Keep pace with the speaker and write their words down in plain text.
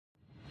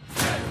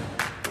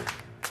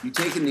You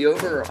taking the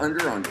over or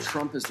under on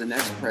Trump as the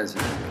next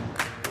president?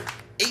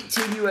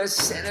 18 U.S.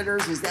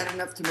 senators, is that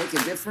enough to make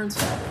a difference?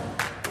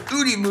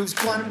 Udi moves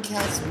quantum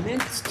cats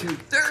mints to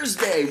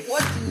Thursday.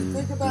 What do you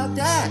think about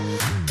that?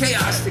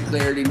 Chaos to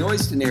clarity,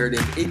 noise to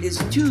narrative. It is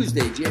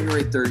Tuesday,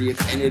 January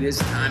 30th, and it is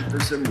time for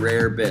some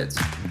rare bits.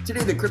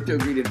 Today, the Crypto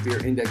Greed and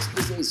Fear Index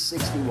is a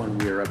 61.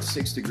 We are up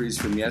 6 degrees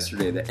from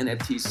yesterday. The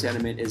NFT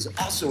sentiment is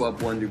also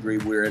up 1 degree.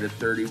 We're at a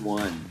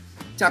 31.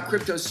 Top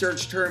crypto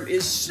search term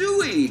is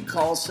SUI,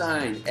 call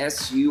sign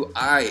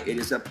SUI. It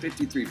is up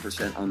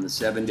 53% on the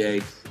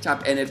 7-day.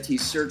 Top NFT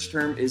search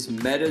term is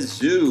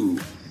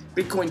MetaZoo.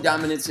 Bitcoin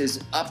dominance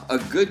is up a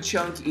good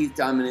chunk. ETH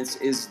dominance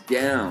is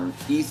down.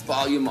 ETH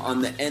volume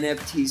on the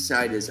NFT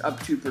side is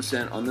up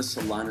 2%. On the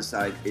Solana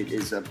side, it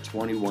is up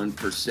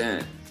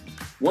 21%.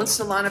 Once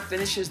Solana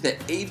finishes the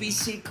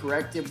ABC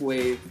corrective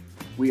wave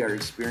we are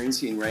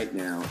experiencing right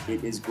now,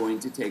 it is going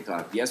to take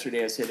off.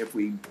 Yesterday I said if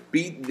we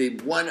beat the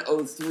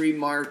 103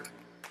 mark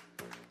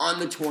on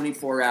the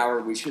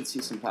 24-hour, we should see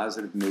some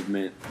positive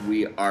movement.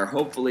 We are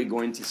hopefully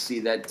going to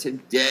see that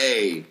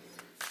today.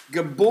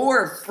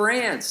 Gabar,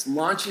 France,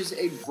 launches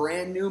a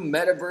brand new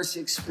Metaverse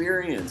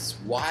experience.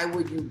 Why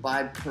would you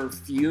buy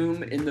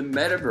perfume in the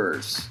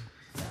Metaverse?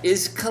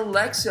 Is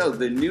Calexo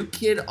the new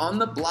kid on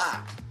the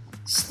block?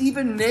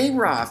 Stephen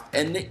Nayroff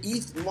and the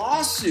ETH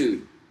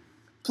lawsuit.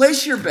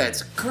 Place your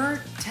bets. Current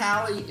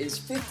tally is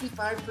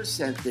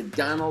 55% that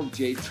Donald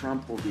J.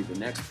 Trump will be the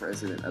next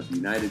president of the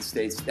United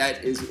States.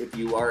 That is if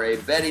you are a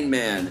betting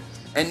man.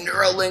 And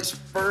Neuralink's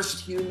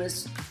first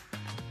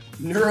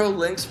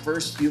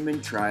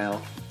human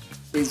trial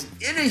is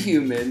in a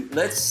human.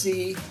 Let's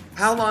see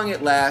how long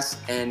it lasts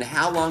and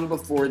how long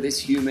before this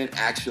human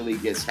actually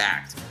gets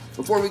hacked.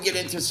 Before we get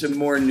into some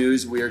more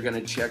news, we are going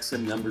to check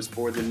some numbers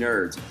for the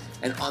nerds.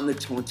 And on the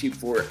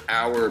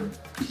 24-hour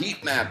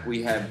heat map,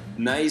 we have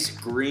nice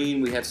green.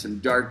 We have some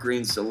dark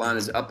green.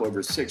 Solana's up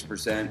over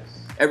 6%.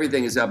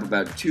 Everything is up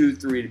about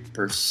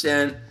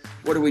 2-3%.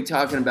 What are we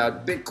talking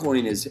about?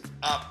 Bitcoin is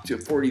up to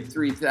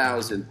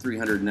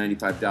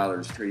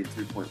 $43,395, trading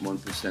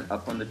 3.1%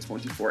 up on the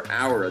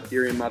 24-hour.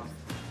 Ethereum up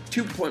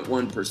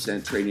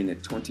 2.1%, trading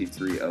at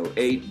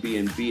 2308.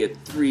 BNB at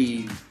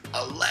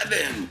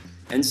 311.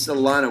 And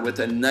Solana with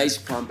a nice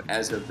pump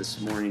as of this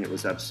morning. It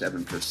was up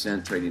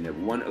 7%, trading at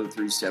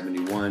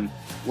 103.71.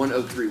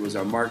 103 was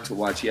our mark to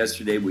watch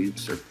yesterday. We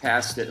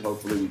surpassed it.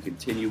 Hopefully we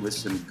continue with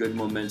some good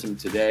momentum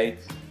today.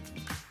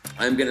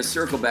 I'm going to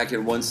circle back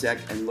in 1 sec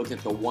and look at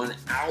the 1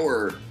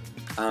 hour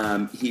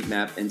heat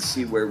map and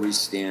see where we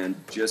stand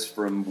just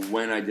from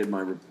when I did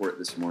my report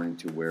this morning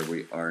to where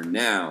we are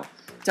now.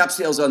 Top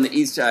sales on the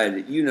east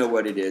side, you know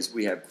what it is.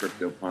 We have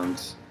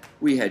CryptoPunks.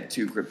 We had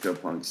 2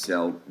 CryptoPunks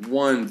sell,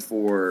 one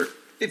for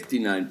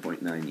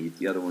 59.9 ETH,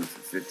 the other one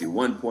for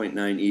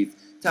 51.9 ETH.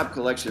 Top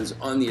collections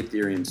on the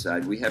Ethereum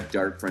side. We have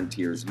Dark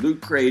Frontiers,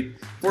 Loot Crate,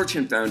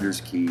 Fortune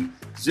Founders Key,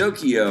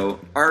 Zokio,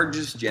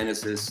 Argus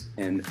Genesis,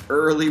 and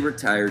Early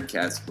Retired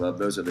Cats Club.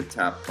 Those are the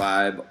top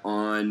 5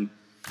 on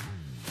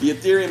the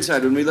Ethereum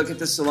side. When we look at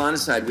the Solana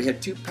side, we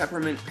had 2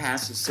 Peppermint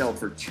Passes sell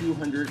for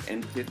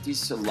 250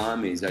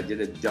 salamis. I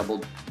did a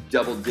double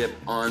dip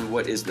on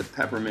what is the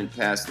Peppermint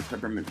Pass. The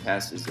Peppermint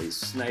Pass is a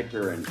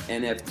sniper, an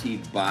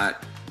NFT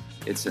bot.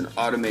 It's an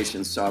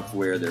automation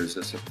software. There's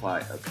a supply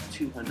of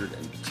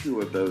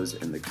 202 of those,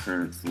 and the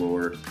current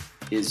floor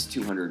is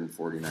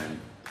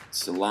 249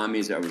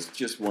 salamis. I was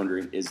just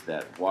wondering, is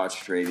that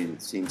watch trading?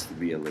 It seems to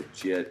be a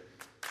legit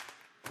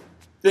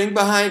thing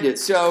behind it.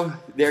 So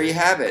there you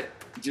have it.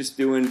 Just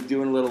doing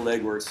a little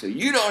legwork so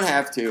you don't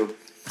have to.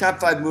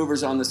 Top 5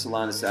 movers on the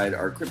Solana side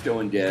are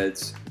Crypto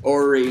Undeads,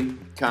 Ori,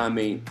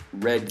 Kami,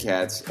 Red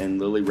Cats, and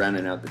Lily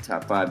rounding out the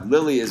top 5.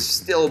 Lily is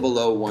still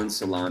below 1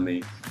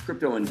 salami.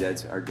 Crypto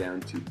Undeads are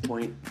down to not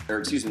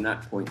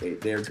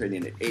 0.8. They are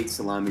trading at 8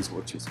 salamis,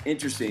 which is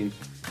interesting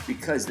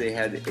because they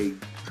had a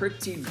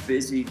pretty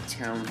busy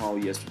town hall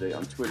yesterday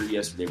on Twitter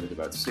with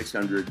about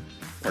 600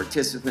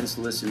 participants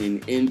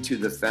listening into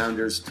the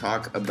founders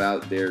talk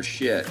about their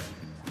shit.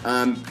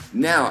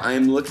 Now I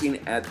am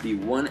looking at the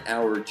 1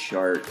 hour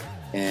chart,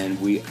 and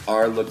we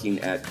are looking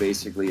at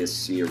basically a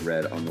sea of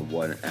red on the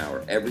 1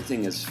 hour.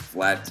 Everything is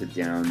flat to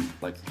down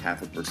like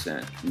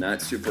 0.5%.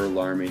 Not super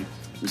alarming.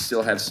 We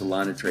still have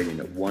Solana trading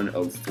at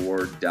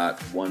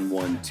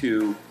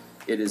 104.112.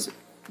 It is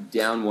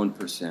down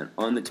 1%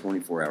 on the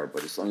 24-hour,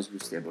 but as long as we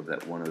stay above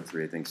that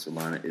 103, I think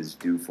Solana is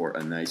due for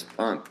a nice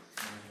pump.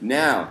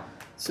 Now,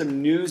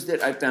 some news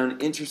that I found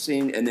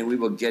interesting, and then we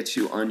will get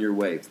you on your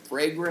way.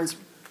 Fragrance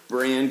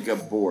brand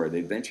Gabar,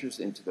 they ventures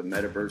into the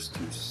Metaverse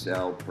to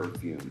sell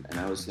perfume. And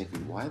I was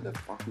thinking, why the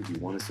fuck would you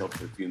want to sell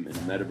perfume in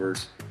the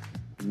Metaverse?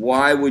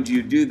 Why would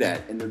you do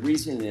that? And the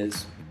reason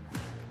is,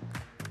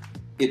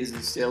 it is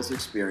a sales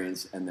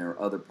experience, and there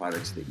are other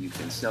products that you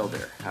can sell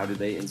there. How do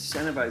they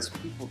incentivize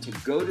people to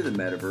go to the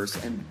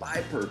Metaverse and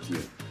buy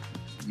perfume?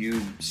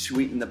 You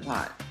sweeten the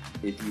pot.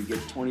 If you get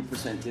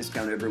 20%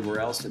 discount everywhere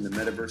else in the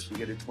Metaverse, you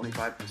get a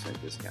 25%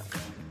 discount.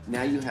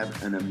 Now you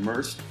have an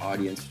immersed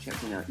audience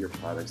checking out your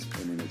products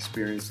in an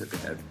experience that they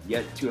have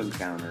yet to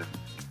encounter.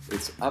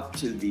 It's up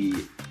to the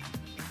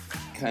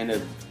kind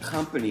of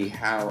company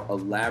how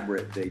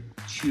elaborate they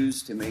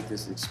choose to make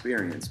this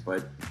experience,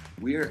 but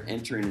we are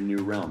entering a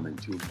new realm,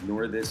 and to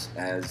ignore this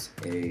as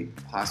a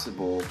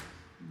possible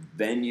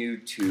venue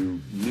to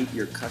meet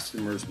your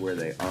customers where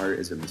they are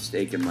is a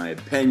mistake in my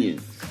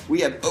opinion. We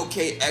have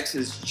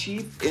OKX's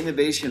Chief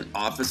Innovation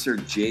Officer,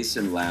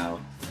 Jason Lau.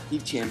 He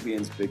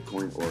champions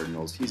Bitcoin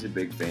ordinals. He's a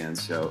big fan,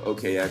 so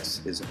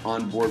OKX is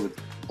on board with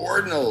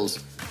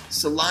ordinals.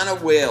 Solana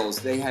whales,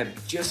 they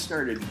have just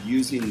started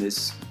using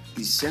this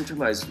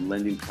decentralized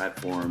lending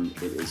platform.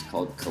 It is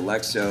called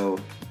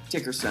Calexo,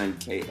 ticker sign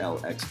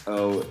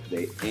KLXO.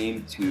 They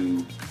aim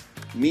to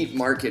meet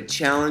market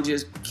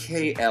challenges.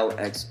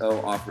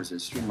 KLXO offers a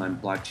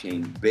streamlined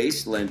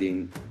blockchain-based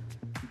lending.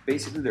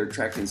 Basically, they're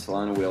attracting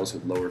Solana whales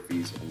with lower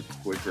fees and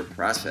quicker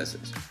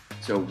processes.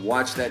 So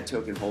watch that.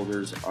 Token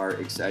holders are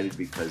excited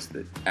because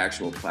the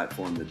actual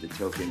platform that the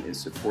token is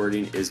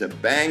supporting is a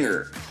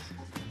banger.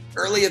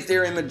 Early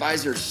Ethereum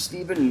advisor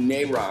Stephen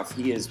Naroff,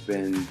 he has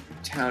been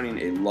touting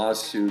a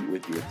lawsuit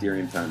with the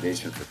Ethereum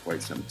Foundation for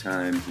quite some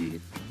time.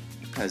 He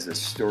has a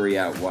story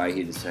out why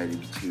he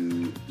decided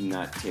to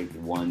not take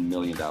 $1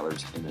 million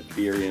in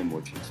Ethereum,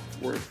 which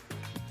is worth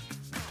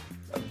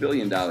 $1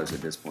 billion at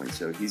this point.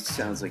 So he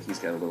sounds like he's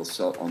got a little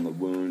salt on the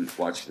wound.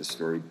 Watch the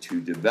story to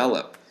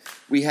develop.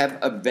 We have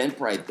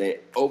Eventbrite.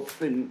 They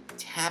open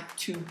tap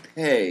to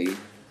pay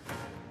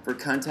for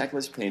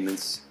contactless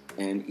payments.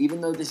 And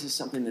even though this is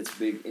something that's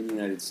big in the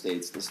United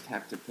States, this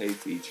tap to pay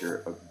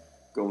feature of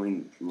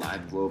going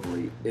live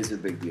globally is a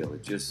big deal.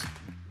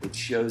 It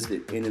shows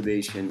that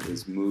innovation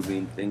is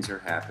moving, things are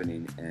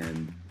happening,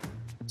 and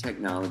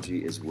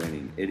technology is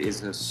winning. It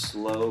is a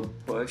slow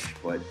push,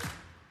 but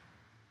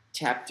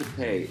tap to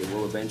pay, it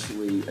will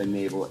eventually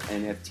enable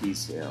NFT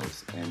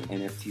sales and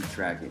NFT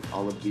tracking.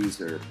 All of these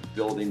are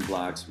building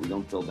blocks. We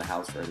don't build the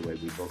house right away,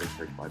 we build it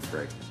brick by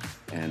brick.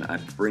 And I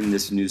bring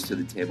this news to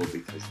the table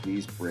because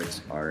these bricks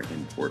are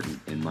important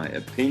in my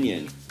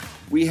opinion.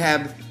 We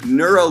have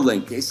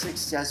Neuralink. They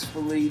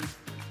successfully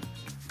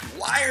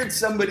wired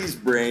somebody's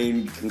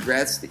brain.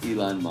 Congrats to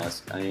Elon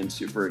Musk. I am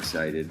super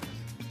excited.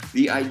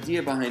 The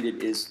idea behind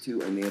it is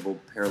to enable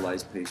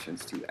paralyzed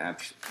patients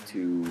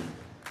to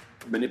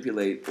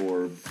manipulate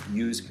or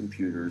use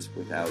computers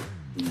without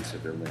the use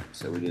of their limbs.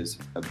 So it is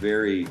a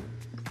very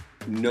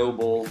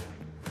noble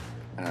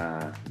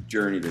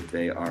journey that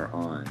they are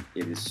on.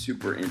 It is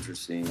super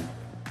interesting.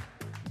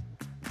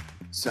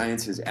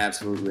 Science is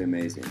absolutely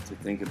amazing. To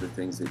think of the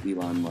things that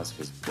Elon Musk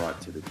has brought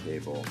to the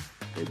table,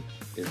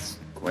 it's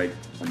quite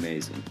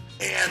amazing.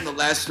 And the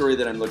last story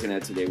that I'm looking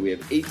at today, we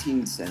have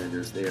 18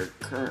 senators. They are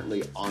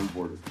currently on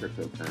board with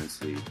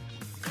cryptocurrency.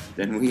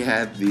 Then we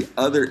have the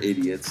other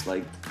idiots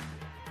like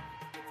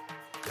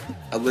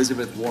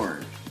Elizabeth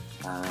Warren.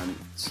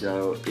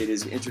 So it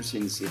is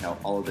interesting to see how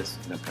all of this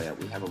is going to play out.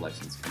 We have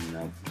elections coming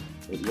up.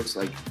 It looks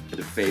like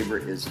the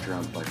favorite is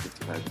Trump by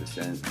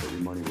 55%. Put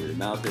your money where your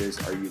mouth is.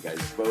 Are you guys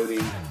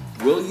voting?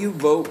 Will you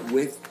vote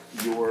with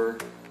your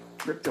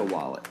crypto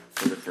wallet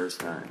for the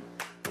first time?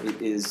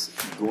 It is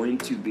going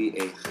to be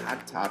a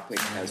hot topic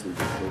as we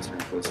get closer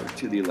and closer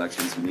to the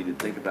elections. You need to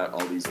think about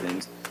all these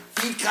things.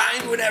 Be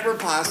kind whenever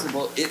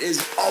possible. It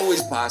is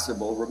always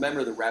possible.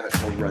 Remember, the rabbit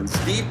hole runs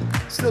deep.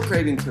 Still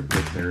craving crypto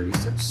clarity?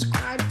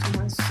 Subscribe to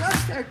my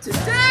Substack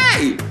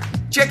today.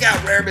 Check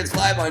out Rare Bits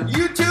Live on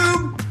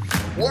YouTube.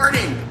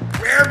 Warning,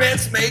 Rare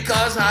Bits may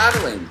cause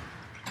hodling.